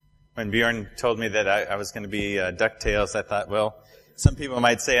When Bjorn told me that I was going to be DuckTales, I thought, well, some people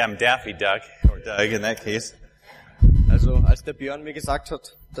might say I'm Daffy Duck, or Doug in that case. Also, als der Björn mir gesagt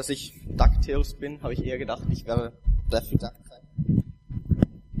hat, dass ich DuckTales bin, habe ich eher gedacht, ich wäre Daffy Duck.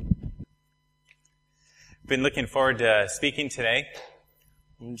 Been looking forward to speaking today,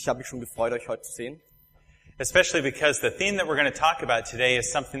 Und ich habe mich schon gefreut, euch heute zu sehen. especially because the theme that we're going to talk about today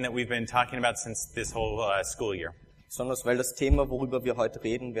is something that we've been talking about since this whole school year. Besonders weil das Thema, worüber wir heute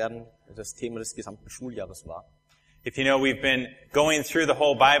reden werden, das Thema des gesamten Schuljahres war. If you know, we've been going through the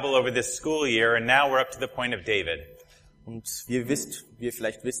whole Bible over this school year, and now we're up to the point of David. Und wie ihr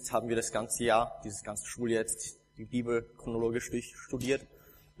vielleicht wisst, haben wir das ganze Jahr, dieses ganze Schuljahr jetzt die Bibel chronologisch durchstudiert.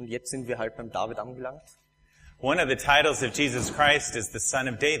 Und jetzt sind wir halt beim David angelangt. One of the titles of Jesus Christ is the Son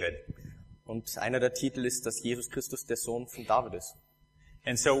of David. Und einer der Titel ist, dass Jesus Christus der Sohn von David ist.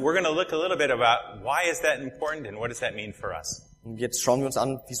 And so we're going to look a little bit about why is that important and what does that mean for us. Und jetzt schauen wir uns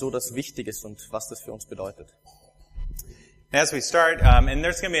an, wieso das wichtig ist und was das für uns bedeutet. As we start, and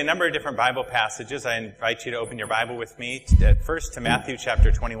there's going to be a number of different Bible passages, I invite you to open your Bible with me first to Matthew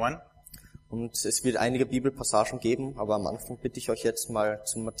chapter 21. Und es wird einige Bibelpassagen geben, aber am Anfang bitte ich euch jetzt mal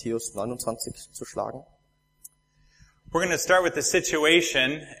zum Matthäus 29 zu schlagen. We're going to start with the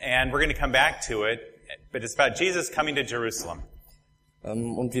situation, and we're going to come back to it, but it's about Jesus coming to Jerusalem.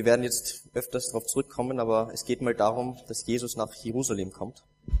 Und wir werden jetzt öfters darauf zurückkommen, aber es geht mal darum, dass Jesus nach Jerusalem kommt.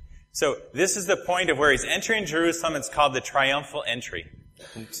 So this is the point of where he's entering Jerusalem. It's called the triumphal entry.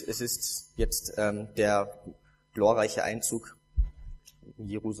 Und es ist jetzt der glorreiche Einzug in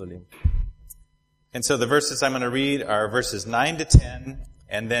Jerusalem. And so the verses I'm going to read are verses 9 to 10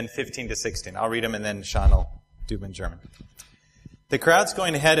 and then 15 to 16. I'll read them and then Sean will do them in German. The crowds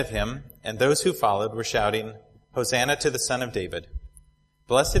going ahead of him and those who followed were shouting, Hosanna to the Son of David.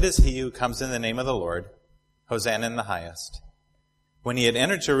 Blessed is he who comes in the name of the Lord. Hosanna in the highest. When he had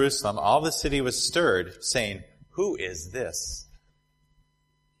entered Jerusalem, all the city was stirred, saying, Who is this?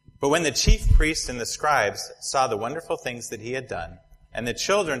 But when the chief priests and the scribes saw the wonderful things that he had done, and the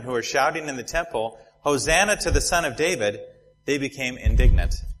children who were shouting in the temple, Hosanna to the Son of David, they became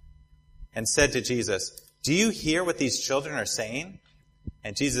indignant and said to Jesus, Do you hear what these children are saying?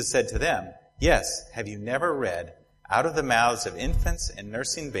 And Jesus said to them, Yes, have you never read, Out of the mouths of infants and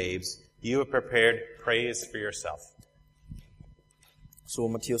nursing babes, you have prepared praise for yourself. So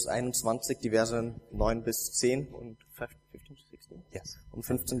Matthäus 21, die Verse 9 bis 10 und 15 bis 16? Yes. Und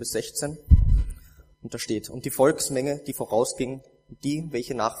 15 bis 16. Und da steht, und die Volksmenge, die vorausging, die,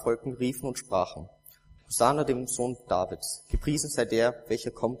 welche nachfolgten, riefen und sprachen, Hosanna dem Sohn Davids, gepriesen sei der,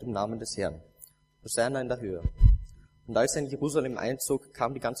 welcher kommt im Namen des Herrn. Hosanna in der Höhe. Und als er in Jerusalem einzog,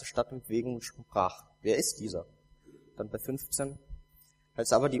 kam die ganze Stadt in Bewegung und sprach, wer ist dieser? Dann bei 15,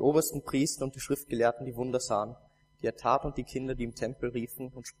 als aber die obersten Priester und die Schriftgelehrten die Wunder sahen, die er tat und die Kinder, die im Tempel riefen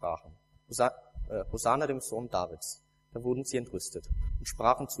und sprachen, Hosanna dem Sohn Davids. Da wurden sie entrüstet und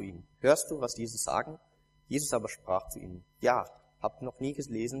sprachen zu ihm, hörst du, was diese sagen? Jesus aber sprach zu ihnen, ja, habt noch nie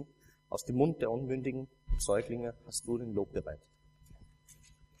gelesen, aus dem Mund der unmündigen Säuglinge hast du den Lob bereitet.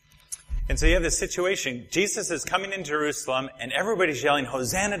 And so you have this situation. Jesus is coming in Jerusalem and everybody's yelling,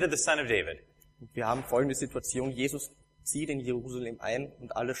 Hosanna to the Son of David. Und wir haben folgende Situation, Jesus zieht in Jerusalem ein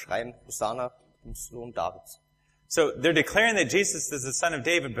und alle schreien, Hosanna dem Sohn Davids. So they're declaring that Jesus is the Son of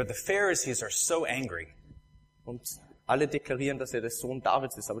David, but the Pharisees are so angry. Und alle deklarieren, dass er der Sohn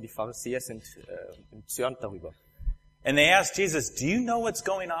Davids ist, aber die Pharisäer sind entzürnt darüber. And they ask Jesus, do you know what's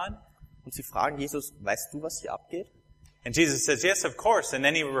going on? Und sie fragen Jesus, weißt du, was hier abgeht? And Jesus says, yes, of course. And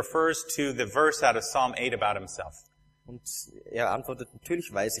then he refers to the verse out of Psalm 8 about himself. Und er antwortet,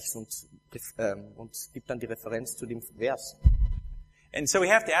 natürlich weiß ich's und gibt dann die Referenz zu dem Vers. And so we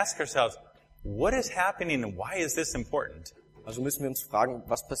have to ask ourselves, what is happening and why is this important? Also müssen wir uns fragen,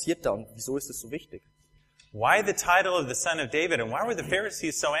 was passiert da und wieso ist es so wichtig? Why the title of the Son of David and why were the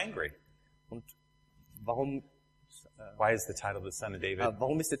Pharisees so angry? Und warum Why is the title of the Son of David?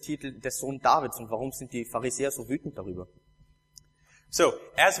 warum ist der Titel der Sohn Davids und warum sind die Pharisäer so wütend darüber? So,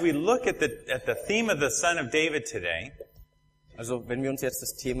 as we look at the theme of the Son of David today, Also wenn wir uns jetzt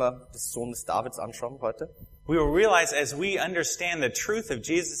das Thema des Sohnes Davids anschauen heute, we will realize as we understand the truth of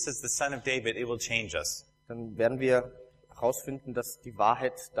Jesus as the Son of David, it will change us. dann werden wir herausfinden, dass die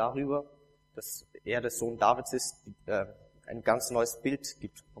Wahrheit darüber, dass er der Sohn Davids ist, ein ganz neues Bild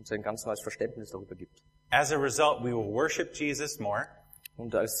gibt und ein ganz neues Verständnis darüber gibt. As a result, we will worship Jesus more,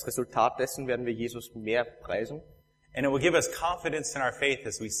 Und als Resultat dessen werden wir Jesus mehr preisen. and it will give us confidence in our faith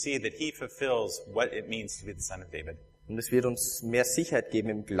as we see that he fulfills what it means to be the Son of David. Und es wird uns mehr Sicherheit geben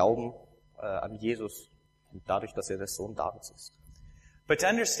im Glauben an Jesus, dadurch, dass er der Sohn Davids ist. But to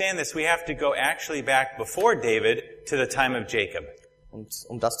understand this, we have to go actually back before David to the time of Jacob. Und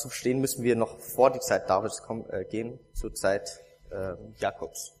um das zu verstehen, müssen wir noch vor die Zeit Davids gehen, zur Zeit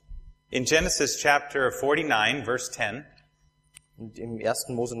Jakobs. In Genesis chapter 49, verse 10, Und im 1.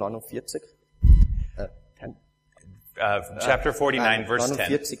 Mose 49, 10? chapter 49, verse 10,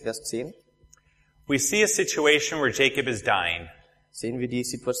 49, Vers 10, we see a situation where Jacob is dying. sehen wir die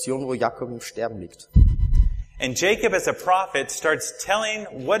Situation, wo Jakob im Sterben liegt. And Jacob, as a prophet, starts telling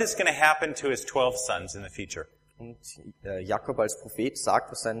what is going to happen to his 12 sons in the future. Und Jakob als Prophet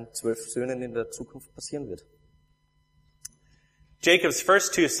sagt, was seinen 12 Söhnen in der Zukunft passieren wird. Jacob's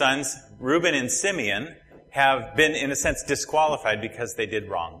first two sons, Reuben and Simeon, have been, in a sense, disqualified because they did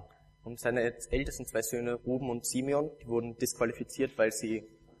wrong. Und seine ältesten 2 Söhne, Ruben und Simeon, die wurden disqualifiziert, weil sie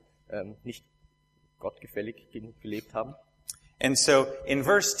nicht gottgefällig gelebt haben. And so, in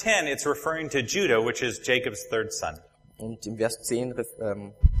verse 10, it's referring to Judah, which is Jacob's third son. Und im Vers 10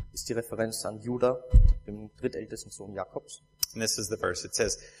 ist die Referenz an Judah, dem drittältesten Sohn Jakobs. And this is the verse. It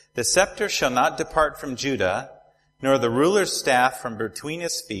says, "The scepter shall not depart from Judah, nor the ruler's staff from between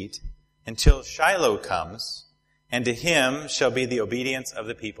his feet, until Shiloh comes, and to him shall be the obedience of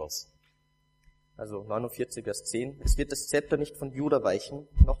the peoples." Also 49, Vers 10. Es wird das Zepter nicht von Juda weichen,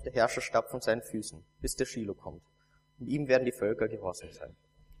 noch der Herrscherstab von seinen Füßen, bis der Shiloh kommt. Und ihm werden die Völker gehorsam sein.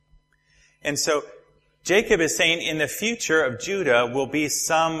 And so, Jacob is saying in the future of Judah will be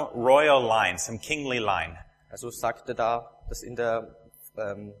some royal line, some kingly line. Also sagt er da, dass in der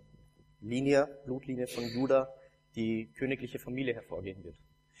Blutlinie von Juda die königliche Familie hervorgehen wird.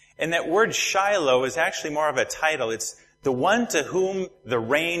 And that word Shiloh is actually more of a title. It's the one to whom the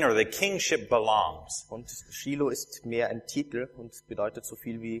reign or the kingship belongs. Und Shiloh ist mehr ein Titel und bedeutet so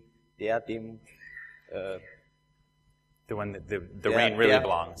viel wie der, dem The one that the reign really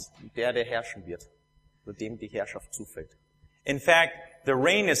belongs. der herrschen wird, oder dem die Herrschaft zufällt. In fact, the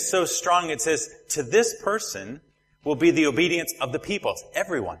reign is so strong, it says, to this person will be the obedience of the peoples.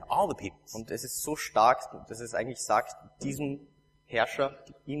 Everyone, all the peoples. Und es ist so stark, dass es eigentlich sagt, diesem Herrscher,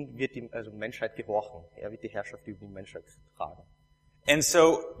 ihm wird die Menschheit gehorchen. Er wird die Herrschaft über die Menschheit tragen. And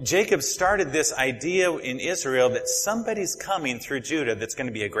so Jacob started this idea in Israel that somebody's coming through Judah that's going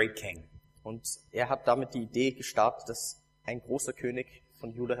to be a great king. Und er hat damit die Idee gestartet, dass ein großer König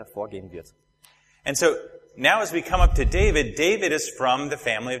von Juda hervorgehen wird. And so now as we come up to David, David is from the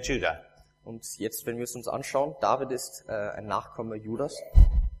family of Judah. Und jetzt, wenn wir es uns anschauen, David ist ein Nachkomme Judas.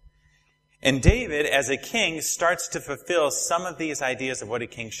 And David, as a king, starts to fulfill some of these ideas of what a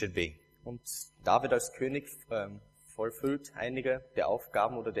king should be. Und David als König vollfüllt einige der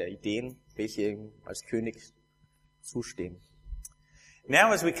Aufgaben oder der Ideen, welche ihm als König zustehen.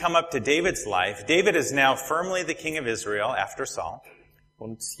 Now as we come up to David's life, David is now firmly the king of Israel after Saul.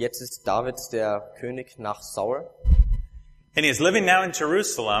 Und jetzt ist David der König nach Saul And he is living now in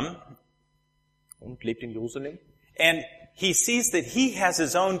Jerusalem. und lebt in Jerusalem. And he sees that he has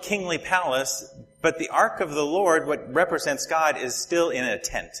his own kingly palace, but the ark of the Lord, what represents God, is still in a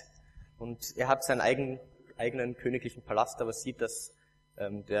tent. Und er hat seinen eigenen königlichen Palast, aber sieht, dass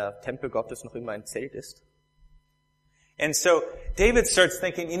der Tempel Gottes noch immer ein Zelt ist. And so David starts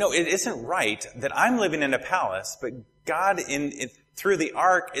thinking, it isn't right that I'm living in a palace, but God through the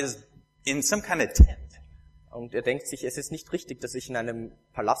ark is in some kind of tent. Und er denkt sich, es ist nicht richtig, dass ich in einem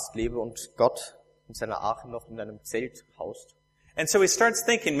Palast lebe und Gott in seiner Arche noch in einem Zelt haust. And so he starts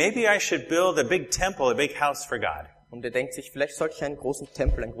thinking, maybe I should build a big temple, a big house for God. Und er denkt sich, vielleicht sollte ich einen großen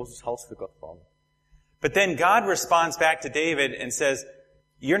Tempel, ein großes Haus für Gott bauen. But then God responds back to David and says,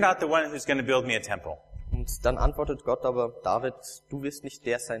 you're not the one who's going to build me a temple. Und dann antwortet Gott aber, David, du wirst nicht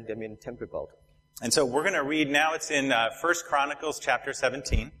der sein, der mir einen Tempel baut. And so we're going to read now, it's in 1 Chronicles chapter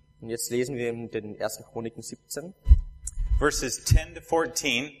 17. Und jetzt lesen wir in den 1. Chroniken 17, verses 10 to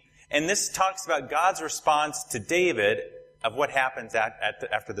 14. And this talks about God's response to David of what happens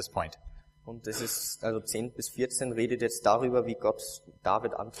after this point. und es ist, also 10 bis 14 redet jetzt darüber, wie Gott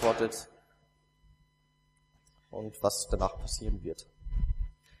David antwortet und was danach passieren wird.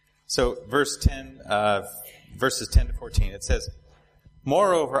 So verses 10 to 14, it says,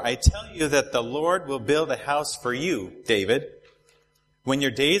 "Moreover, I tell you that the Lord will build a house for you, David, when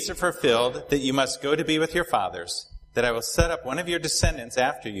your days are fulfilled, that you must go to be with your fathers, that I will set up one of your descendants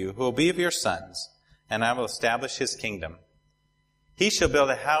after you, who will be of your sons, and I will establish his kingdom. He shall build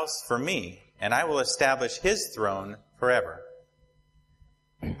a house for me, and I will establish his throne forever.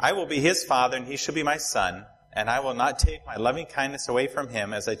 I will be his father, and he shall be my son, and I will not take my loving kindness away from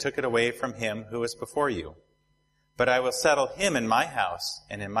him as I took it away from him who was before you. But I will settle him in my house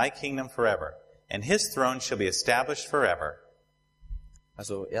and in my kingdom forever, and his throne shall be established forever."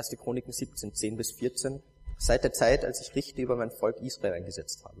 Also 1. Chroniken 17, 10 bis 14. Seit der Zeit, als ich Richter über mein Volk Israel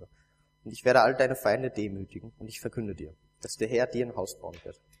eingesetzt habe. Und ich werde all deine Feinde demütigen, und ich verkünde dir. dass der Herr dir ein Haus bauen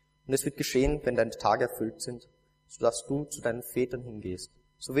wird. Und es wird geschehen, wenn deine Tage erfüllt sind, sodass du zu deinen Vätern hingehst.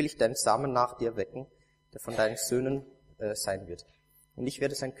 So will ich deinen Samen nach dir wecken, der von deinen Söhnen sein wird. Und ich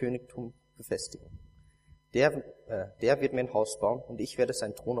werde sein Königtum befestigen. Der wird mir ein Haus bauen, und ich werde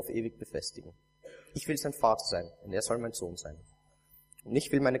seinen Thron auf ewig befestigen. Ich will sein Vater sein, und er soll mein Sohn sein. Und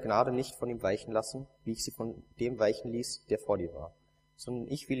ich will meine Gnade nicht von ihm weichen lassen, wie ich sie von dem weichen ließ, der vor dir war. Sondern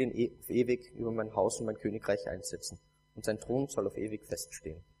ich will ihn auf ewig über mein Haus und mein Königreich einsetzen. Und sein Thron soll auf ewig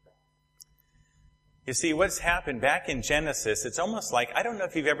feststehen. You see, what's happened back in Genesis, it's almost like, I don't know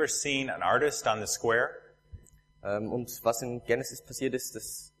if you've ever seen an artist on the square. Und was in Genesis passiert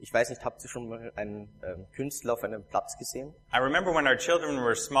ist, ich weiß nicht, habt ihr schon mal einen Künstler auf einem Platz gesehen? I remember when our children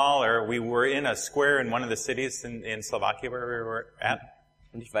were smaller, we were in a square in one of the cities in Slovakia where we were at.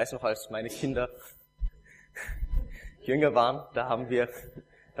 Und ich weiß noch, als meine Kinder jünger waren, da waren wir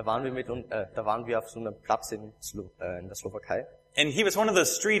auf so einem Platz in der Slowakei. And he was one of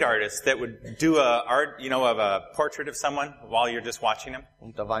those street artists that would do a art, of a portrait of someone while you're just watching him.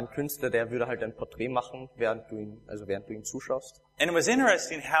 Und da war ein Künstler, der würde halt ein Porträt machen, während du ihm zuschaust. And it was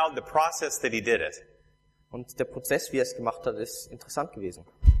interesting how the process that he did it. Und der Prozess, wie er es gemacht hat, ist interessant gewesen.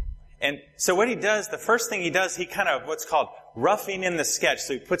 And so what he does, the first thing he does, he kind of what's called roughing in the sketch.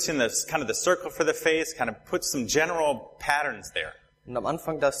 So he puts in kind of the circle for the face, kind of puts some general patterns there. Und am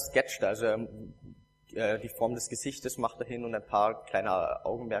Anfang das sketcht, also die Form des Gesichtes macht er hin und ein paar kleine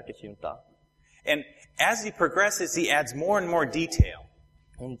Augenmerke hier und da. And as he progresses, he adds more and more detail.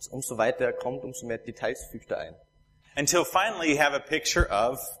 Und umso weiter er kommt, umso mehr Details fügt er ein. Until finally you have a picture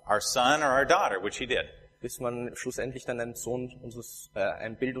of our son or our daughter, which he did. Bis man schlussendlich dann ein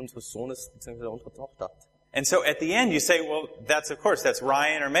Bild unseres Sohnes bzw. unserer Tochter hat. And so at the end you say, well, that's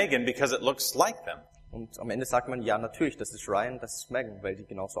Ryan or Megan because it looks like them. Und am Ende sagt man, ja natürlich, das ist Ryan, das ist Megan, weil die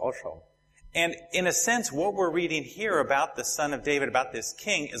genauso ausschauen. And in a sense, what we're reading here about the son of David, about this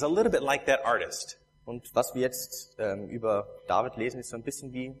king, is a little bit like that artist. Und was wir jetzt über David lesen, ist so ein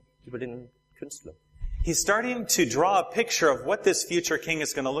bisschen wie über den Künstler. He's starting to draw a picture of what this future king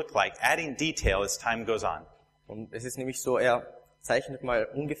is going to look like, adding detail as time goes on. Und es ist nämlich so, er zeichnet mal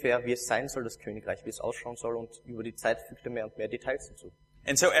ungefähr, wie es sein soll, das Königreich, wie es ausschauen soll, und über die Zeit fügt er mehr und mehr Details hinzu.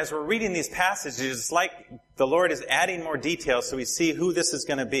 And so as we're reading these passages, it's like the Lord is adding more detail so we see who this is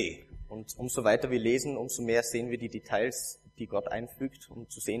going to be. Und umso weiter wir lesen, umso mehr sehen wir die Details, die Gott einfügt, um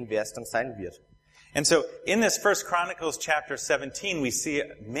zu sehen, wer es dann sein wird. And so in this 1 Chronicles chapter 17, we see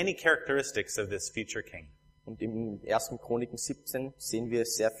many characteristics of this future king. Und im 1. Chroniken 17 sehen wir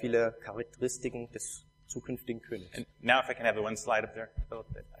sehr viele Charakteristiken des zukünftigen Königs. And now if I can have the one slide up there,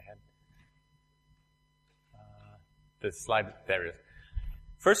 Philip, that I had. The slide, there it is.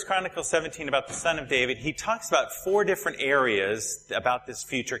 1 Chronicles 17 about the son of David, he talks about 4 different areas about this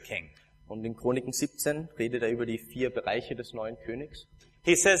future king. Und in Chroniken 17 redet er über die 4 Bereiche des neuen Königs.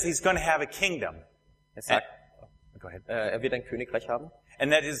 He says he's going to have a kingdom. Er sagt, go ahead. Er wird ein Königreich haben.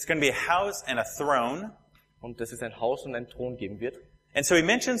 And that it's going to be a house and a throne. Und dass es ein Haus und einen Thron geben wird. And so he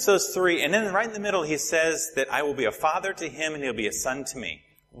mentions those 3, and then right in the middle he says that I will be a father to him and he'll be a son to me.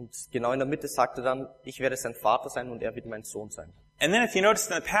 Und genau in der Mitte sagt er dann, ich werde sein Vater sein und er wird mein Sohn sein. And then if you notice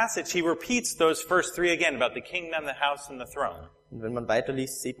in the passage, he repeats those first 3 again about the kingdom, the house, and the throne. Und wenn man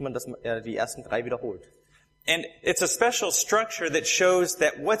weiterliest, sieht man, dass er die ersten 3 wiederholt. And it's a special structure that shows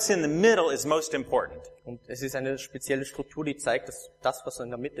that what's in the middle is most important. Und es ist eine spezielle Struktur, die zeigt, dass das, was in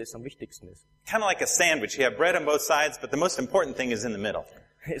der Mitte ist, am wichtigsten ist. Kind of like a sandwich. You have bread on both sides, but the most important thing is in the middle.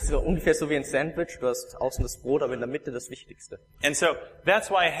 Es ist so ungefähr so wie ein Sandwich. Du hast außen das Brot, aber in der Mitte das Wichtigste. And so that's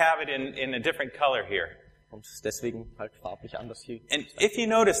why I have it in a different color here. Und deswegen halt farblich anders hier. And if you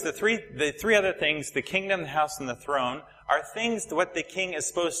notice, the three other things, the kingdom, the house, and the throne, are things what the king is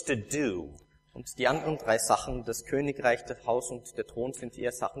supposed to do. Und die anderen 3 Sachen, das Königreich, das Haus und der Thron, sind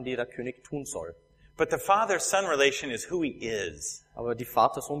eher Sachen, die der König tun soll. But the father-son relation is who he is. Aber die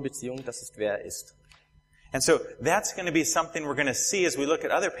Vater-Sohn-Beziehung, das ist, wer er ist. And so that's going to be something we're going to see as we look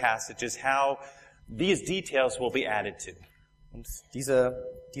at other passages, how these details will be added to. Und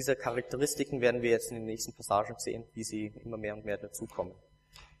diese Charakteristiken werden wir jetzt in den nächsten Passagen sehen, wie sie immer mehr und mehr dazukommen.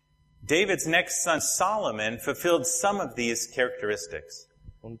 David's next son Solomon fulfilled some of these characteristics.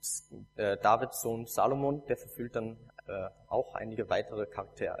 Und Davids Sohn Salomon, der verfüllt dann auch einige weitere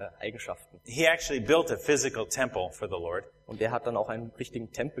Eigenschaften. He actually built a physical temple for the Lord. Und er hat dann auch einen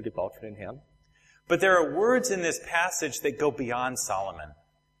richtigen Tempel gebaut für den Herrn. But there are words in this passage that go beyond Solomon.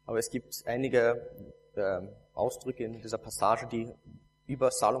 Aber es gibt einige Ausdrücke in dieser Passage, die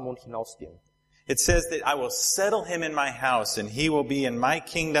über Salomon hinausgehen. It says that I will settle him in my house and he will be in my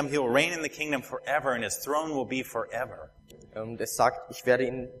kingdom. He will reign in the kingdom forever and his throne will be forever. Es sagt, ich werde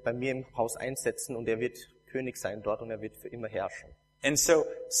ihn bei mir im Haus einsetzen und er wird König sein dort und er wird für immer herrschen. And so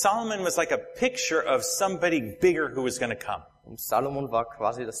Solomon was like a picture of somebody bigger who was going to come. Und Salomon war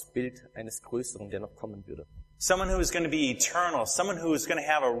quasi das Bild eines Größeren, der noch kommen würde. Someone who was going to be eternal, someone who was going to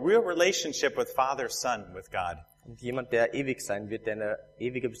have a real relationship with Father, Son, with God. Und jemand, der ewig sein wird, der eine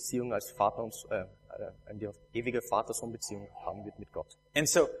ewige Beziehung als Vater und eine ewige Vater-Sohn-Beziehung haben wird mit Gott. And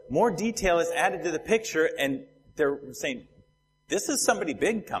so more detail is added to the picture, and they're saying, this is somebody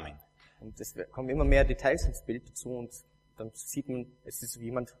big coming. Und es kommen immer mehr Details ins Bild dazu und dann sieht man, es ist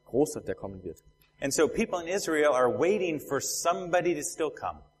jemand Großer, der kommen wird. And so people in Israel are waiting for somebody to still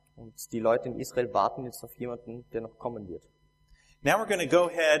come. Und die Leute in Israel warten jetzt auf jemanden, der noch kommen wird. Now we're going to go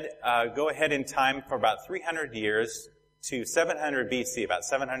ahead in time for about 300 years to 700 BC, about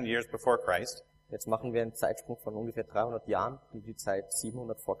 700 years before Christ. Jetzt machen wir einen Zeitsprung von ungefähr 300 Jahren in die Zeit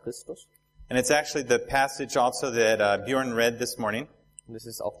 700 vor Christus. And it's actually the passage also that Bjorn read this morning. Und es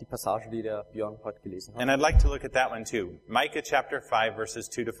ist auch die Passage, die der Björn heute gelesen hat. And I'd like to look at that one too. Micah chapter 5 verses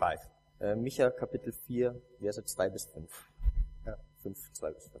 2 to 5. Micha Kapitel 4, Verse 2 bis 5. 5,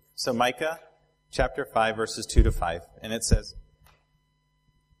 2 bis 5. So Micah chapter 5 verses 2 to 5. And it says,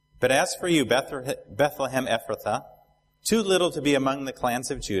 But as for you, Bethlehem Ephrathah, too little to be among the clans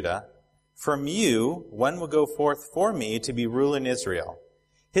of Judah, from you one will go forth for me to be ruler in Israel.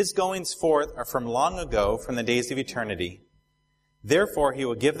 His goings forth are from long ago, from the days of eternity. Therefore he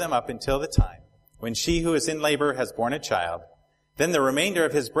will give them up until the time when she who is in labor has borne a child. Then the remainder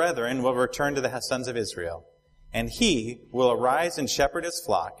of his brethren will return to the sons of Israel. And he will arise and shepherd his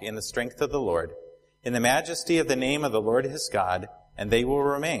flock in the strength of the Lord, in the majesty of the name of the Lord his God, and they will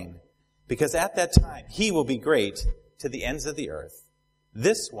remain. Because at that time he will be great to the ends of the earth.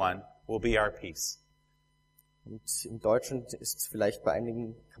 This one will be our peace. Und im Deutschen ist es vielleicht bei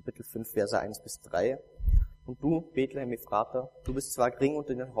einigen Kapitel 5, Verse 1 bis 3. Und du, Bethlehem Ephrata, du bist zwar gering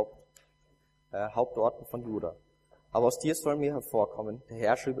unter den Hauptorten von Juda, aber aus dir soll mir hervorkommen, der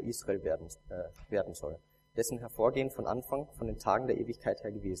Herrscher über Israel werden soll, dessen Hervorgehen von Anfang, von den Tagen der Ewigkeit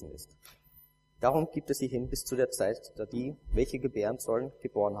her gewesen ist. Darum gibt es sie hin bis zu der Zeit, da die, welche gebären sollen,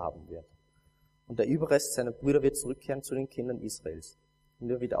 geboren haben wird. Und der Überrest seiner Brüder wird zurückkehren zu den Kindern Israels. Und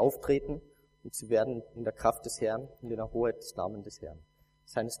er wird auftreten, und sie werden in der Kraft des Herrn und in der Hoheit des Namens des Herrn,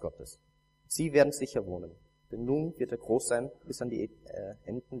 seines Gottes. Sie werden sicher wohnen, denn nun wird er groß sein bis an die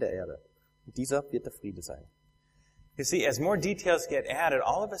Enden der Erde. Und dieser wird der Friede sein. You see, as more details get added,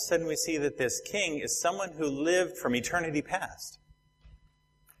 all of a sudden we see that this king is someone who lived from eternity past.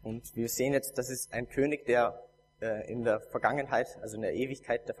 Und wir sehen jetzt, das ist ein König, der in der Vergangenheit, also in der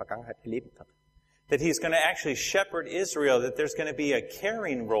Ewigkeit der Vergangenheit gelebt hat. That he's going to actually shepherd Israel, that there's going to be a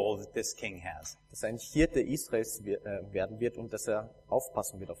caring role that this king has. Dass er ein Hirte Israels werden wird und dass er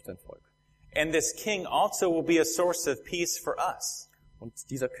aufpassen wird auf sein Volk. And this king also will be a source of peace for us. Und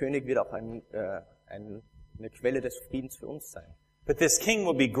dieser König wird auch eine Quelle des Friedens für uns sein. But this king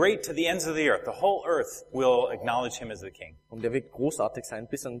will be great to the ends of the earth. The whole earth will acknowledge him as the king. Und er wird großartig sein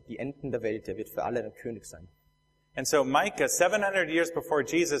bis an die Enden der Welt. Er wird für alle ein König sein. And so Micah, 700 years before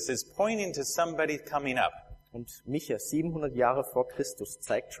Jesus, is pointing to somebody coming up. Und Micha, 700 Jahre vor Christus,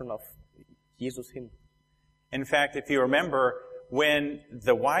 zeigt schon auf Jesus hin. In fact, if you remember, when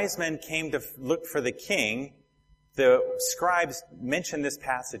the wise men came to look for the king, the scribes mentioned this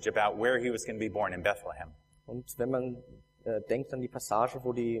passage about where he was going to be born in Bethlehem. Und wenn man denkt an die Passage,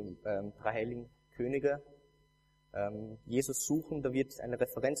 wo die 3 heiligen Könige Jesus suchen, da wird eine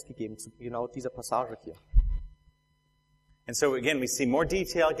Referenz gegeben zu genau dieser Passage hier. And so again, we see more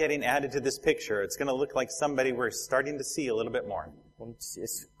detail getting added to this picture. It's going to look like somebody we're starting to see a little bit more. Und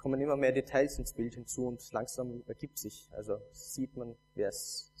es kommen immer mehr Details ins Bild hinzu und langsam ergibt sich, also sieht man, wer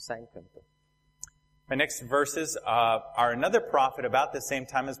es sein könnte. My next verses are another prophet about the same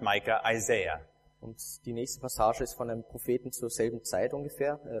time as Micah, Isaiah. Und die nächste Passage ist von einem Propheten zur selben Zeit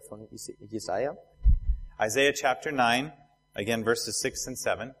ungefähr, von Jesaja. Isaiah chapter 9, again verses 6 and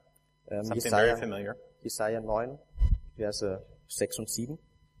 7. Something very familiar. Jesaja 9, Verse 6 und 7.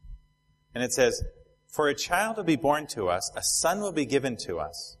 And it says, For a child will be born to us, a son will be given to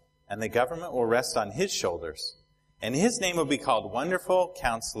us, and the government will rest on his shoulders. And his name will be called Wonderful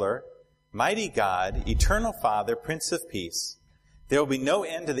Counselor, Mighty God, Eternal Father, Prince of Peace. There will be no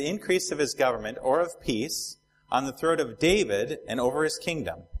end to the increase of his government or of peace on the throne of David and over his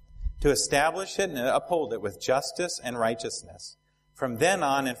kingdom, to establish it and uphold it with justice and righteousness. From then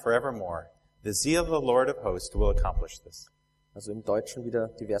on and forevermore, the zeal of the Lord of hosts will accomplish this. Also im Deutschen wieder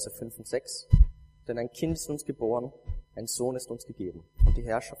die Verse 5 und 6. Denn ein Kind ist uns geboren, ein Sohn ist uns gegeben. Und die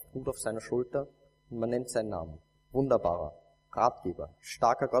Herrschaft ruht auf seiner Schulter, und man nennt seinen Namen. Wunderbarer, Ratgeber,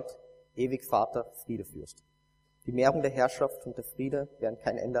 starker Gott, ewig Vater, Friedefürst. Die Mehrung der Herrschaft und der Friede werden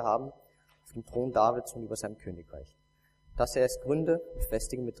kein Ende haben, auf dem Thron Davids und über seinem Königreich. Dass er es gründe und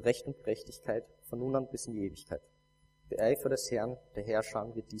festige mit Recht und Gerechtigkeit von nun an bis in die Ewigkeit. Der Eifer des Herrn, der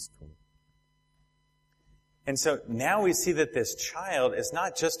Herrscher, wird dies tun. And so now we see that this child is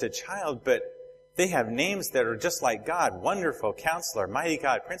not just a child, but they have names that are just like God. Wonderful Counselor, Mighty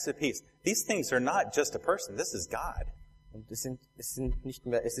God, Prince of Peace. These things are not just a person. This is God. Und es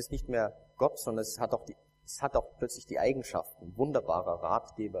ist nicht mehr Gott, sondern es hat auch plötzlich die Eigenschaften. Wunderbarer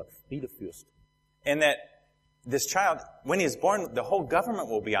Ratgeber, Friedefürst. And that this child, when he is born, the whole government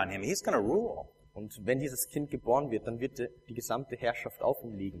will be on him. He's going to rule. Und wenn dieses Kind geboren wird, dann wird die gesamte Herrschaft auf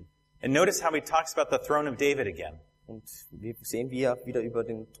ihm liegen. And notice how he talks about the throne of David again. Und wir sehen, wie er wieder über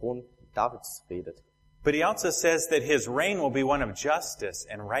den Thron Davids redet. But he also says that his reign will be one of justice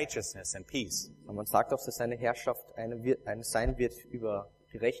and righteousness and peace. Und man sagt auch, dass seine Herrschaft eine sein wird über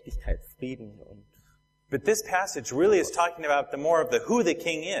Gerechtigkeit, Frieden und. But this passage really is talking about the more of the who the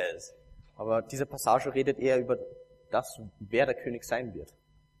king is. Aber diese Passage redet eher über das, wer der König sein wird.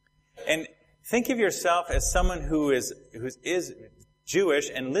 And think of yourself as someone who is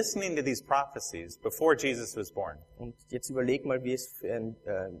Jewish and listening to these prophecies before Jesus was born. Und jetzt überleg mal, wie es für einen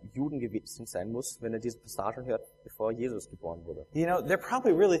Juden gewesen sein muss, wenn er diese Passagen hört, bevor Jesus geboren wurde. You know, they're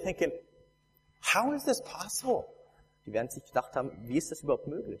probably really thinking, how is this possible? Die werden sich gedacht haben, wie ist das überhaupt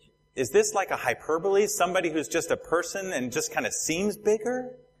möglich? Is this like a hyperbole? Somebody who's just a person and just kind of seems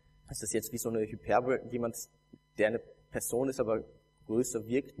bigger? Ist das jetzt wie so eine Hyperbel, jemand, der eine Person ist, aber größer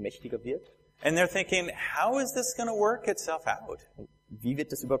wirkt, mächtiger wirkt? And they're thinking, how is this going to work itself out? Und wie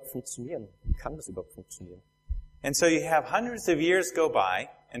wird das überhaupt funktionieren? Wie kann das überhaupt funktionieren? And so you have hundreds of years go by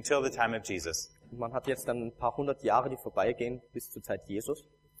until the time of Jesus. Und man hat jetzt dann ein paar hundert Jahre, die vorbeigehen, bis zur Zeit Jesus.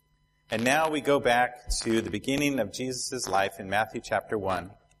 And now we go back to the beginning of Jesus' life in Matthew chapter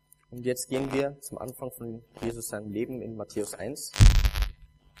 1. Und jetzt gehen wir zum Anfang von Jesus seinem Leben in Matthäus 1.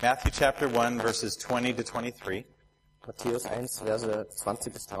 Matthew chapter 1 verses 20 to 23. Matthäus 1, Verse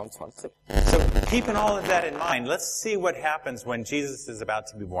 20 bis 23. So keeping all of that in mind, let's see what happens when Jesus is about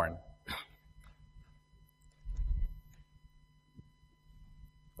to be born.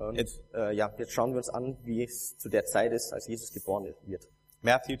 Und jetzt schauen wir uns an, wie es zu der Zeit ist, als Jesus geboren wird.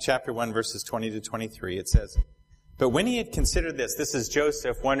 Matthew chapter 1 verses 20 to 23, it says, But when he had considered this is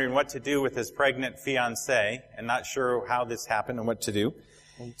Joseph wondering what to do with his pregnant fiancée and not sure how this happened and what to do.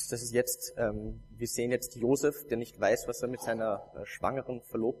 Und das ist jetzt, wir sehen jetzt Josef, der nicht weiß, was er mit seiner schwangeren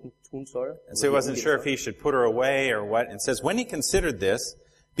Verlobten tun soll. So he wasn't sure if he should put her away or what. It says, when he considered this,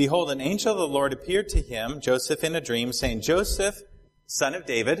 behold, an angel of the Lord appeared to him, Joseph, in a dream, saying, Joseph, son of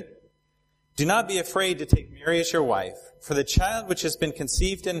David, do not be afraid to take Mary as your wife, for the child which has been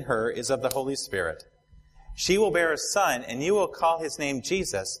conceived in her is of the Holy Spirit. She will bear a son, and you will call his name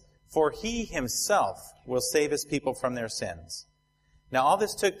Jesus, for he himself will save his people from their sins. Now all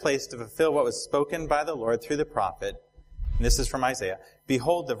this took place to fulfill what was spoken by the Lord through the prophet, and this is from Isaiah,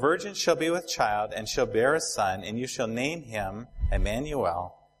 Behold, the virgin shall be with child, and shall bear a son, and you shall name him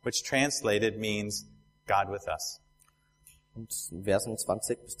Emmanuel, which translated means God with us. Und in Versen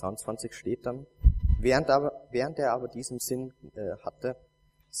 20 bis 23 steht dann, während er aber diesen Sinn hatte,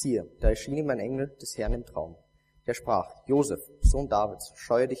 siehe, da erschien ihm ein Engel des Herrn im Traum. Der sprach, Josef, Sohn Davids,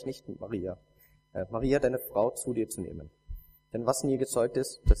 scheue dich nicht, Maria, deine Frau, zu dir zu nehmen. Denn was in ihr gezeugt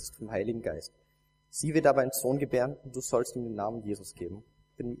ist, das ist vom Heiligen Geist. Sie wird aber einen Sohn gebären, und du sollst ihm den Namen Jesus geben.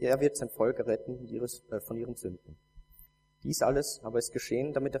 Denn er wird sein Volk erretten von ihren Sünden. Dies alles aber ist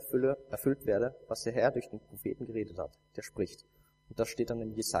geschehen, damit erfüllt werde, was der Herr durch den Propheten geredet hat. Der spricht. Und da steht dann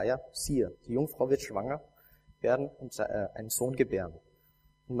in Jesaja, siehe, die Jungfrau wird schwanger werden und einen Sohn gebären.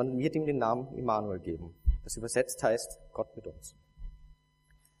 Und man wird ihm den Namen Immanuel geben. Das übersetzt heißt, Gott mit uns.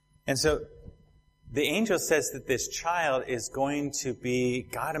 And so, the angel says that this child is going to be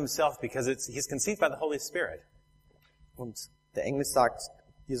God himself because he's conceived by the Holy Spirit. Und der Engel sagt,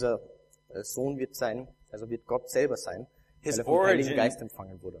 dieser Sohn wird Gott selber sein, weil er vom Heiligen Geist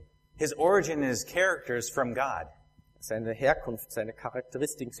empfangen wurde. His origin and his character is from God. Seine Herkunft, seine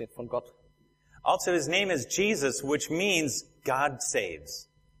Charakteristiken sind von Gott. Also his name is Jesus, which means God saves.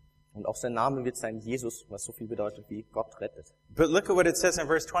 Und auch sein Name wird sein Jesus, was so viel bedeutet wie Gott rettet. But look at what it says in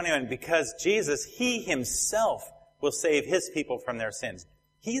verse 21. Because Jesus, he himself will save his people from their sins.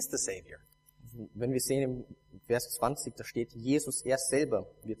 He's the Savior. Wenn wir sehen im Vers 20, da steht, Jesus, er selber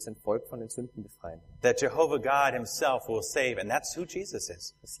wird sein Volk von den Sünden befreien. That Jehovah God himself will save, and that's who Jesus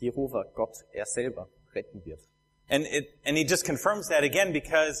is. Dass Jehova, Gott, er selber retten wird. And he just confirms that again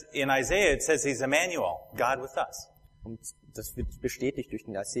because in Isaiah it says he's Emmanuel, God with us. Und das wird bestätigt durch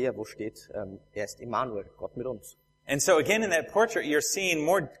den Isaiah, wo steht, er ist Immanuel, Gott mit uns. And so again in that portrait you're seeing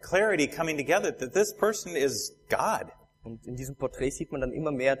more clarity coming together that this person is God. Und in diesem Porträt sieht man dann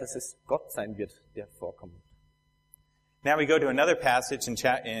immer mehr, dass es Gott sein wird, der vorkommt. Now we go to another passage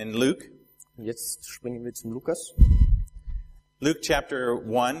in Luke. Und jetzt springen wir zum Lukas. Luke chapter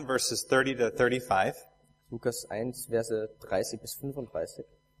 1, verses 30 to 35. Lukas 1, Verse 30 bis 35.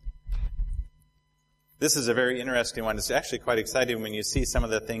 This is a very interesting one. It's actually quite exciting when you see some of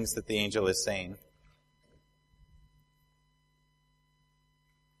the things that the angel is saying.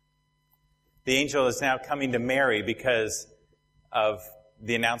 The angel is now coming to Mary because of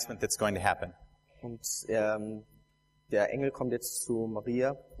the announcement that's going to happen. Und der Engel kommt jetzt zu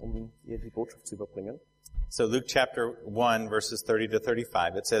Maria, um ihr die Botschaft zu überbringen. So Luke chapter 1, verses 30 to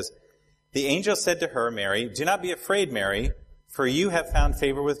 35, it says, The angel said to her, Mary, Do not be afraid, Mary, for you have found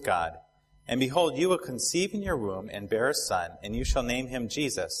favor with God. And behold, you will conceive in your womb and bear a son, and you shall name him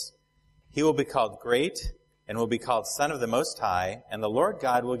Jesus. He will be called Great, and will be called Son of the Most High, and the Lord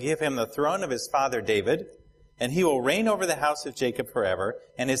God will give him the throne of his father David, and he will reign over the house of Jacob forever,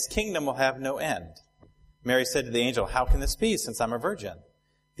 and his kingdom will have no end. Mary said to the angel, How can this be, since I'm a virgin?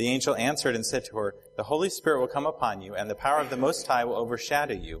 The angel answered and said to her, The Holy Spirit will come upon you, and the power of the Most High will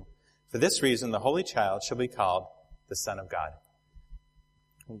overshadow you. For this reason, the Holy Child shall be called the Son of God.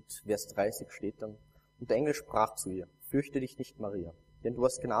 Und Vers 30 steht dann, Und der Engel sprach zu ihr, Fürchte dich nicht, Maria, denn du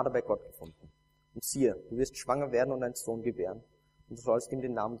hast Gnade bei Gott gefunden. Und siehe, du wirst schwanger werden und einen Sohn gebären, und du sollst ihm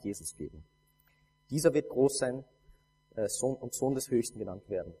den Namen Jesus geben. Dieser wird groß sein, Sohn des Höchsten genannt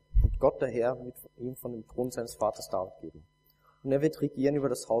werden. Und Gott der Herr wird ihm von dem Thron seines Vaters David geben. Und er wird regieren über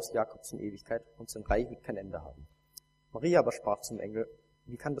das Haus Jakobs in Ewigkeit, und sein Reich wird kein Ende haben. Maria aber sprach zum Engel,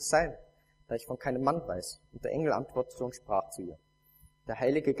 Wie kann das sein, da ich von keinem Mann weiß? Und der Engel antwortete und sprach zu ihr, Der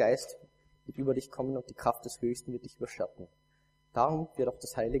Heilige Geist wird über dich kommen, und die Kraft des Höchsten wird dich überschatten. Darum wird auch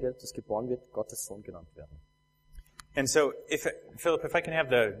das Heilige, das geboren wird, Gottes Sohn genannt werden. And so, Philip, if I can have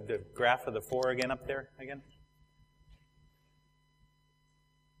the graph of the 4 again up there again.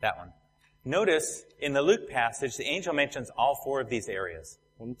 That one. Notice, in the Luke passage, the angel mentions all 4 of these areas.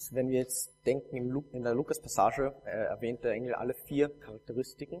 Und wenn wir jetzt denken, in der Lukas-Passage erwähnt der Engel alle 4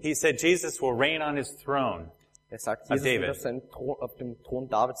 Charakteristiken. He said Jesus will reign on his throne. Er sagt, Jesus wird auf dem Thron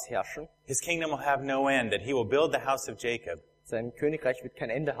Davids herrschen. His kingdom will have no end, that he will build the house of Jacob. Sein Königreich wird kein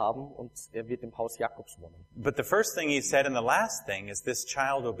Ende haben und er wird im Haus Jakobs wohnen. But the first thing he said and the last thing is this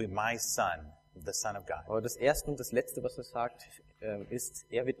child will be my son, the Son of God. Aber das erste und das letzte, was er sagt, ist,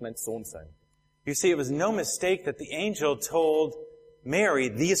 er wird mein Sohn sein. You see, it was no mistake that the angel told Mary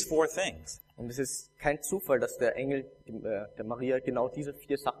these 4 things. Und es ist kein Zufall, dass der Engel der Maria genau diese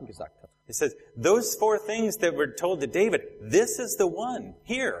 4 Sachen gesagt hat. He says, those 4 things that were told to David, this is the one.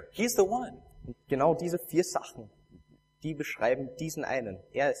 Here, he's the one. Und genau diese 4 Sachen, die beschreiben diesen einen.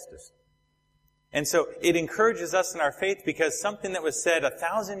 Er ist es. And so it encourages us in our faith because something that was said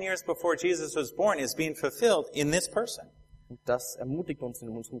 1,000 years before Jesus was born is being fulfilled in this person. Und das ermutigt uns in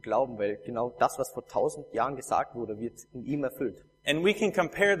unserem Glauben, weil genau das, was vor 1000 Jahren gesagt wurde, wird in ihm erfüllt. And we can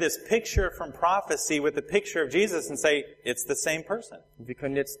compare this picture from prophecy with the picture of Jesus and say, it's the same person. Und wir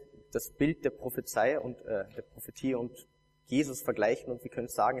können jetzt das Bild der Prophezei und der Prophetie und Jesus vergleichen und wir können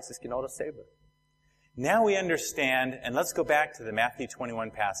sagen, es ist genau dasselbe. Now we understand, and let's go back to the Matthew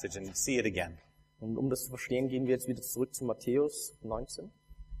 21 passage and see it again. Und um das zu verstehen, gehen wir jetzt wieder zurück zu Matthäus 19.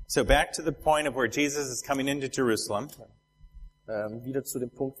 So back to the point of where Jesus is coming into Jerusalem. Wieder zu dem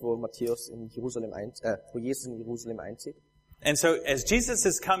Punkt, wo Jesus in Jerusalem einzieht. And so as Jesus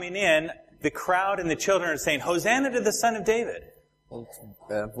is coming in, the crowd and the children are saying, Hosanna to the Son of David. Und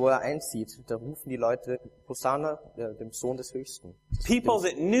wo er einzieht, da rufen die Leute, Hosanna, dem Sohn des Höchsten. People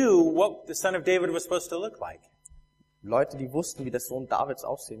that knew what the Son of David was supposed to look like. Leute, die wussten, wie der Sohn Davids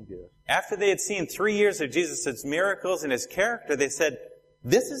aussehen würde. After they had seen 3 years of Jesus' miracles and his character, they said,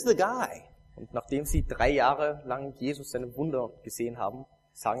 this is the guy. Und nachdem sie 3 Jahre lang Jesus seine Wunder gesehen haben,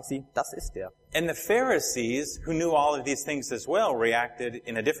 sagen sie, das ist der. And the Pharisees, who knew all of these things as well, reacted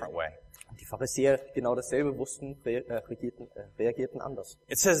in a different way. Die Pharisäer, die genau dasselbe wussten, reagierten anders.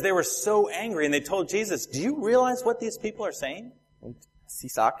 It says they were so angry and they told Jesus, do you realize what these people are saying? Und sie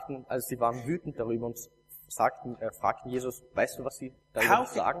sagten, also sie waren wütend darüber und fragten Jesus, weißt du, was sie darüber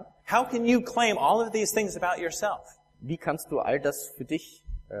sagen? How can you claim all of these things about yourself? Wie kannst du all das für dich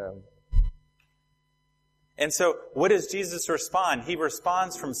And so, what does Jesus respond? He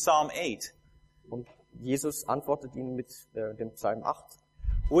responds from Psalm 8. Und Jesus antwortet ihnen mit dem Psalm 8.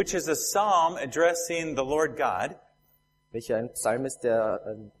 Which is a psalm addressing the Lord God. Welcher ein Psalm ist, der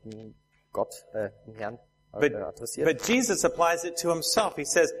Gott, den Herrn, adressiert. But Jesus applies it to himself. He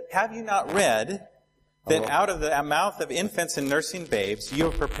says, have you not read that out of the mouth of infants and nursing babes, you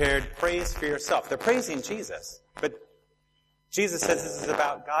have prepared praise for yourself? They're praising Jesus. But Jesus says this is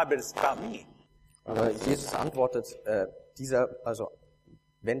about God, but it's about me. Aber Jesus antwortet,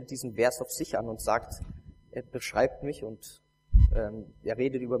 wendet diesen Vers auf sich an und sagt, er beschreibt mich und er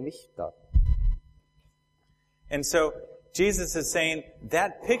redet über mich da. And so Jesus is saying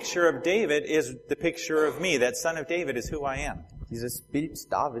that picture of David is the picture of me. That son of David is who I am. Dieses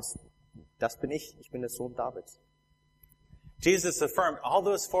Bild Davids, das bin ich bin der Sohn Davids. Jesus affirmed all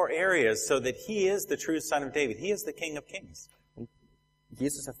those 4 areas so that he is the true son of David. He is the King of Kings. Und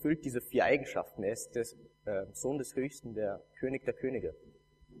Jesus erfüllt diese 4 Eigenschaften. Er ist der Sohn des Höchsten, der König der Könige.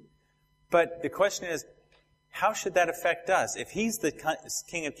 But the question is, how should that affect us? If he's the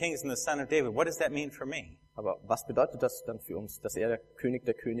King of Kings and the son of David, what does that mean for me? Aber was bedeutet das dann für uns, dass er der König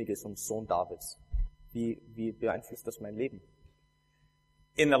der Könige ist und Sohn Davids? Wie beeinflusst das mein Leben?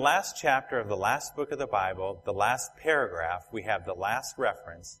 In the last chapter of the last book of the Bible, the last paragraph, we have the last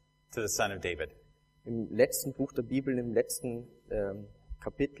reference to the son of David. Im letzten Buch der Bibel, im letzten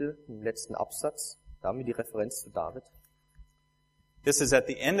Kapitel, im letzten Absatz, da haben wir die Referenz zu David. This is at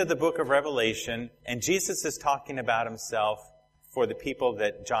the end of the book of Revelation, and Jesus is talking about himself for the people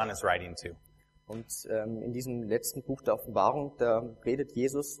that John is writing to. Und in diesem letzten Buch der Offenbarung, da redet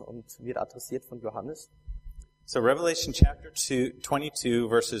Jesus und wird adressiert von Johannes. So Revelation chapter 22,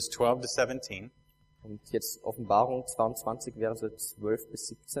 verses 12 to 17. Und jetzt Offenbarung 22, Verse 12 bis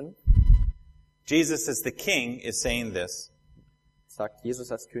 17. Jesus as the King is saying this. Sagt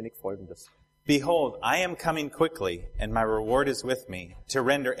Jesus als König Folgendes. Behold, I am coming quickly, and my reward is with me, to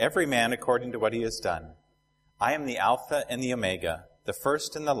render every man according to what he has done. I am the Alpha and the Omega, the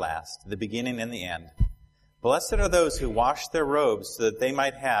first and the last, the beginning and the end. Blessed are those who wash their robes so that they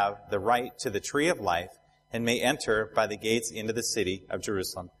might have the right to the tree of life and may enter by the gates into the city of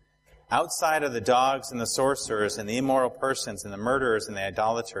Jerusalem. Outside are the dogs and the sorcerers and the immoral persons and the murderers and the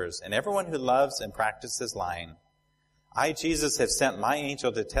idolaters and everyone who loves and practices lying. I, Jesus, have sent my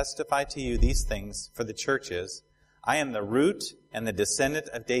angel to testify to you these things for the churches. I am the root and the descendant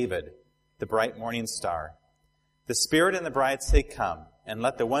of David, the bright morning star. The Spirit and the bride say, come, and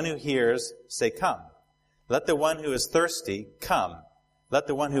let the one who hears say, come. Let the one who is thirsty come. Let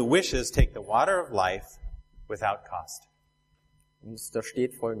the one who wishes take the water of life without cost. Und da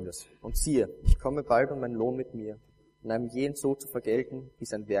steht Folgendes. Und siehe, ich komme bald und mein Lohn mit mir, und einem jeden so zu vergelten, wie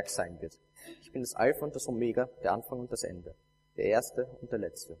sein Werk sein wird. Ich bin das Alpha und das Omega, der Anfang und das Ende, der Erste und der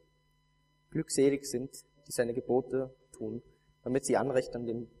Letzte. Glückselig sind, die seine Gebote tun, damit sie Anrecht an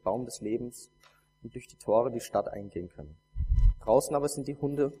den Baum des Lebens und durch die Tore die Stadt eingehen können. Draußen aber sind die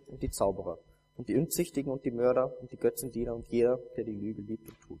Hunde und die Zauberer und die Unzüchtigen und die Mörder und die Götzendiener und jeder, der die Lüge liebt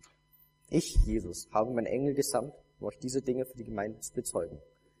und tut. Ich, Jesus, habe meinen Engel gesandt, um euch diese Dinge für die Gemeinde zu bezeugen.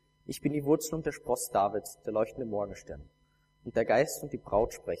 Ich bin die Wurzel und der Spross Davids, der leuchtende Morgenstern. Und der Geist und die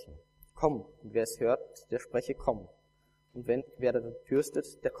Braut sprechen. Komm, und wer es hört, der spreche, komm. Und wer da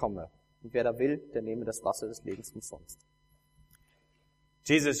dürstet, der komme. Und wer da will, der nehme das Wasser des Lebens umsonst.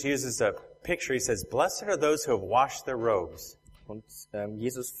 Jesus uses a picture. He says, blessed are those who have washed their robes. Und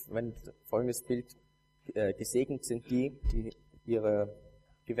Jesus verwendet folgendes Bild. Gesegnet sind die ihre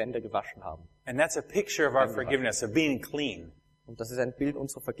Gewänder gewaschen haben. And that's a picture of our forgiveness, of being clean. Und das ist ein Bild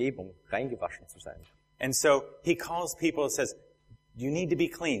unserer Vergebung, reingewaschen zu sein. And so he calls people and says, you need to be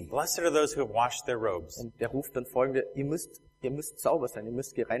clean. Blessed are those who have washed their robes. Und er ruft dann folgende, ihr müsst sauber sein, ihr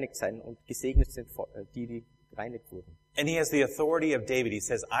müsst gereinigt sein und gesegnet sind die gereinigt wurden. And he has the authority of David. He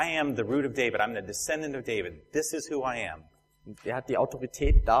says, I am the root of David. I'm the descendant of David. This is who I am. Und er hat die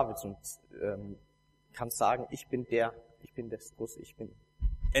Autorität Davids und kann sagen, ich bin das Große, ich bin.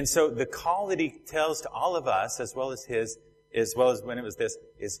 And so the call that he tells to all of us, as well as when it was this,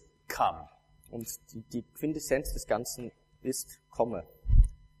 is come. Und die Quintessenz des Ganzen ist, komme.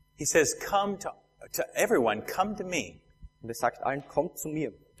 He says, come to everyone, come to me. Und er sagt allen, kommt zu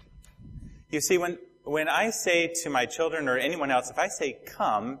mir. You see, when I say to my children or anyone else, if I say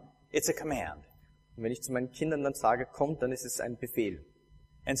come, it's a command. Und wenn ich zu meinen Kindern dann sage, kommt, dann ist es ein Befehl.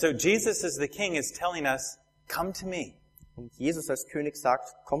 And so Jesus as the King is telling us, come to me. Und Jesus als König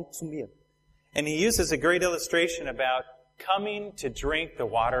sagt, kommt zu mir. And he uses a great illustration about coming to drink the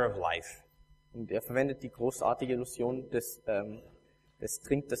water of life. Und er verwendet die großartige Illusion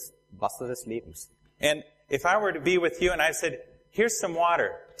trinkt das Wasser des Lebens. And if I were to be with you and I said, here's some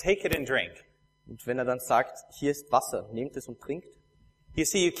water, take it and drink. Und wenn er dann sagt, hier ist Wasser, nehmt es und trinkt. You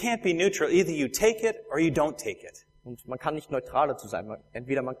see, you can't be neutral. Either you take it or you don't take it. Und man kann nicht neutral dazu sein.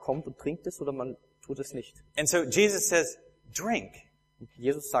 Entweder man kommt und trinkt es oder man tut es nicht. And so Jesus says, drink. Und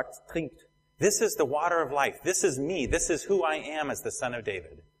Jesus sagt, trinkt. This is the water of life. This is me. This is who I am as the son of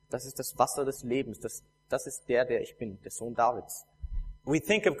David. Das ist das Wasser des Lebens. Das ist der ich bin, der Sohn Davids. We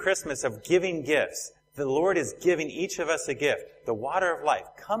think of Christmas of giving gifts. the Lord is giving each of us a gift, the water of life.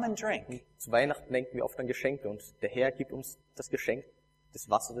 Come and drink. Zu Weihnachten denken wir oft an Geschenke und der Herr gibt uns das Geschenk des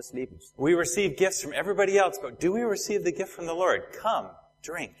Wasser des Lebens. We receive gifts from everybody else, but do we receive the gift from the Lord? Come,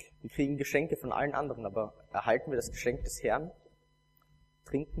 drink. Wir kriegen Geschenke von allen anderen, aber erhalten wir das Geschenk des Herrn?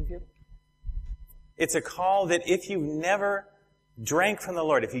 Trinken wir? It's a call that if you've never drank from the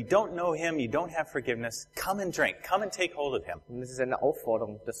Lord, if you don't know Him, you don't have forgiveness, come and drink. Come and take hold of Him. Und es ist eine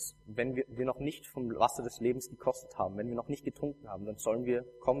Aufforderung, dass wenn wir noch nicht vom Wasser des Lebens gekostet haben, wenn wir noch nicht getrunken haben, dann sollen wir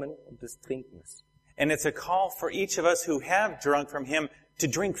kommen und es trinken. And it's a call for each of us who have drunk from Him to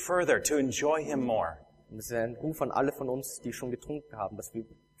drink further, to enjoy Him more. Und es ist ein Ruf an alle von uns, die schon getrunken haben, dass wir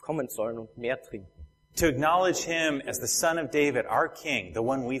kommen sollen und mehr trinken. To acknowledge Him as the Son of David, our King, the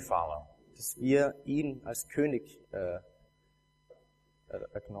one we follow. Dass wir ihn als König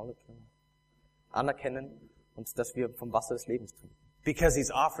anerkennen und dass wir vom Wasser des Lebens trinken. Because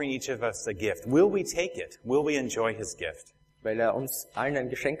He's offering each of us a gift. Will we take it? Will we enjoy His gift? Weil er uns allen ein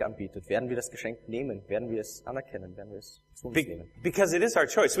Geschenk anbietet. Werden wir das Geschenk nehmen? Werden wir es anerkennen? Werden wir es zu uns nehmen? Because it is our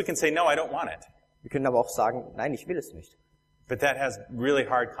choice. We can say, no, I don't want it. Wir können aber auch sagen, nein, ich will es nicht. But that has really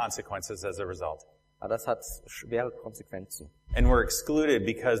hard consequences as a result. Aber das hat schwere Konsequenzen. And we're excluded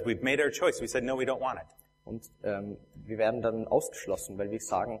because we've made our choice. We said, no, we don't want it. Und wir werden dann ausgeschlossen, weil wir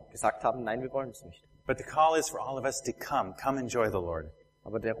gesagt haben, nein, wir wollen es nicht. But the call is for all of us to come enjoy the Lord.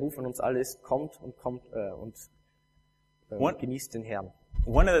 Aber der Ruf an uns alle ist, kommt und genießt den Herrn.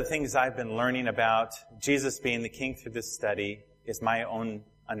 One of the things I've been learning about Jesus being the King through this study is my own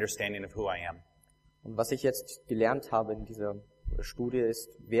understanding of who I am. Und was ich jetzt gelernt habe in dieser Studie ist,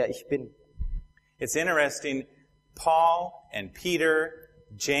 wer ich bin. It's interesting, Paul and Peter,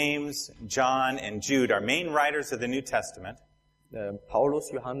 James, John, and Jude are main writers of the New Testament.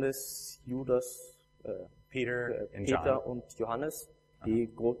 Paulus, Johannes, Judas, Peter and Peter John. und Johannes, die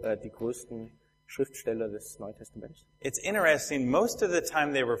größten Schriftsteller des Neuen Testaments. It's interesting, most of the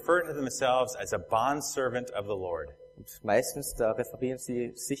time they refer to themselves as a bondservant of the Lord. Und meistens da referieren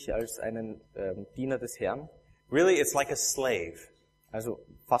sie sich als einen Diener des Herrn. Really, it's like a slave. Also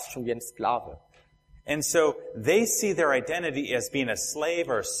fast schon wie ein Sklave. And so they see their identity as being a slave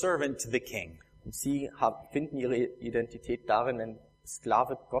or a servant to the king. Und sie finden ihre Identität darin, ein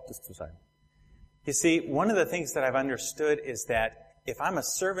Sklave Gottes zu sein. You see, one of the things that I've understood is that if I'm a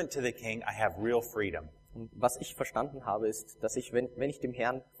servant to the king, I have real freedom. Und was ich verstanden habe, ist, dass ich, wenn ich dem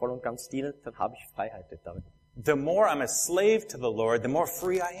Herrn voll und ganz diene, dann habe ich Freiheit darin. The more I'm a slave to the Lord, the more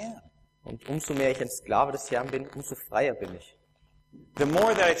free I am. Und umso mehr ich ein Sklave des Herrn bin, umso freier bin ich. The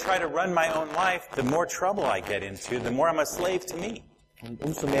more that I try to run my own life, the more trouble I get into, the more I'm a slave to me. Und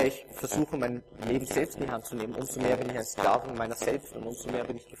umso mehr ich versuche, mein Leben selbst in die Hand zu nehmen, umso mehr bin ich ein Sklave meiner selbst und umso mehr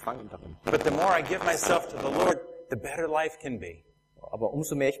bin ich gefangen darin. But the more I give myself to the Lord, the better life can be. Aber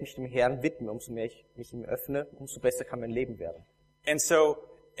umso mehr ich mich dem Herrn widme, umso mehr ich mich ihm öffne, umso besser kann mein Leben werden. And so,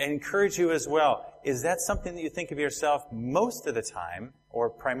 I encourage you as well, is that something that you think of yourself most of the time, or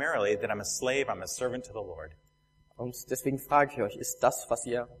primarily, that I'm a slave, I'm a servant to the Lord? Und deswegen frage ich euch, ist das,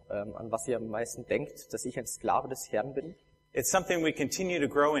 an was ihr am meisten denkt, dass ich ein Sklave des Herrn bin? It's something we continue to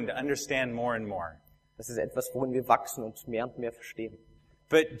grow and to understand more and more. Das ist etwas, worin wir wachsen und mehr verstehen.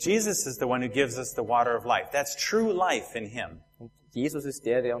 But Jesus is the one who gives us the water of life. That's true life in Him. Und Jesus ist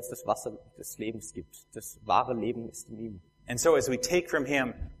der uns das Wasser des Lebens gibt. Das wahre Leben ist in ihm. And so as we take from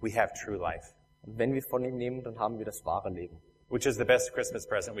Him, we have true life, Und wenn wir von ihm nehmen, dann haben wir das wahre Leben. which is the best Christmas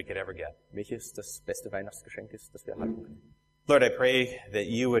present we could ever get. Welches das beste Weihnachtsgeschenk ist, das wir erhalten können. Lord, I pray that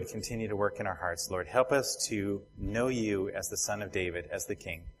you would continue to work in our hearts. Lord, help us to know you as the Son of David, as the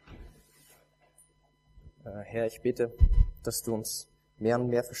King. Herr, ich bete, dass du uns mehr und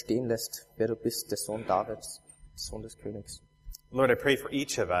mehr verstehen lässt, wer du bist, der Sohn Davids, Sohn des Königs. Lord, I pray for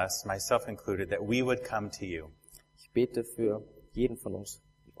each of us, myself included, that we would come to you. Ich bete für jeden von uns,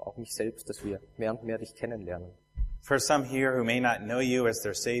 auch mich selbst, dass wir mehr und mehr dich kennenlernen. For some here who may not know you as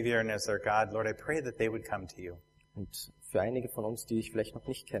their Savior and as their God, Lord, I pray that they would come to you. Und für einige von uns, die dich vielleicht noch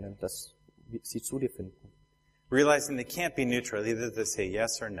nicht kennen, dass sie zu dir finden. Realizing they can't be neutral, either to say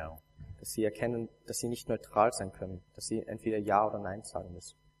yes or no. Dass sie erkennen, dass sie nicht neutral sein können, dass sie entweder Ja oder Nein sagen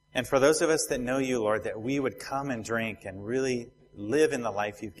müssen. And for those of us that know you, Lord, that we would come and drink and really live in the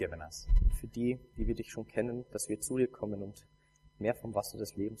life you've given us. Und für die wir dich schon kennen, dass wir zu dir kommen und mehr vom Wasser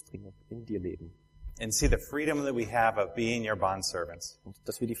des Lebens trinken und in dir leben. And see the freedom that we have of being your bondservants. Und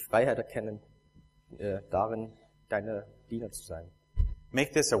dass wir die Freiheit erkennen, darin deine Diener zu sein.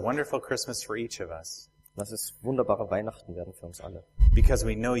 Make this a wonderful Christmas for each of us, Lass es wunderbare Weihnachten werden für uns alle, because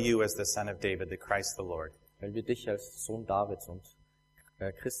we know you as the Son of David, the Christ the Lord. weil wir dich als Sohn Davids und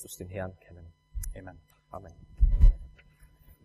Christus den Herrn kennen. Amen. Amen.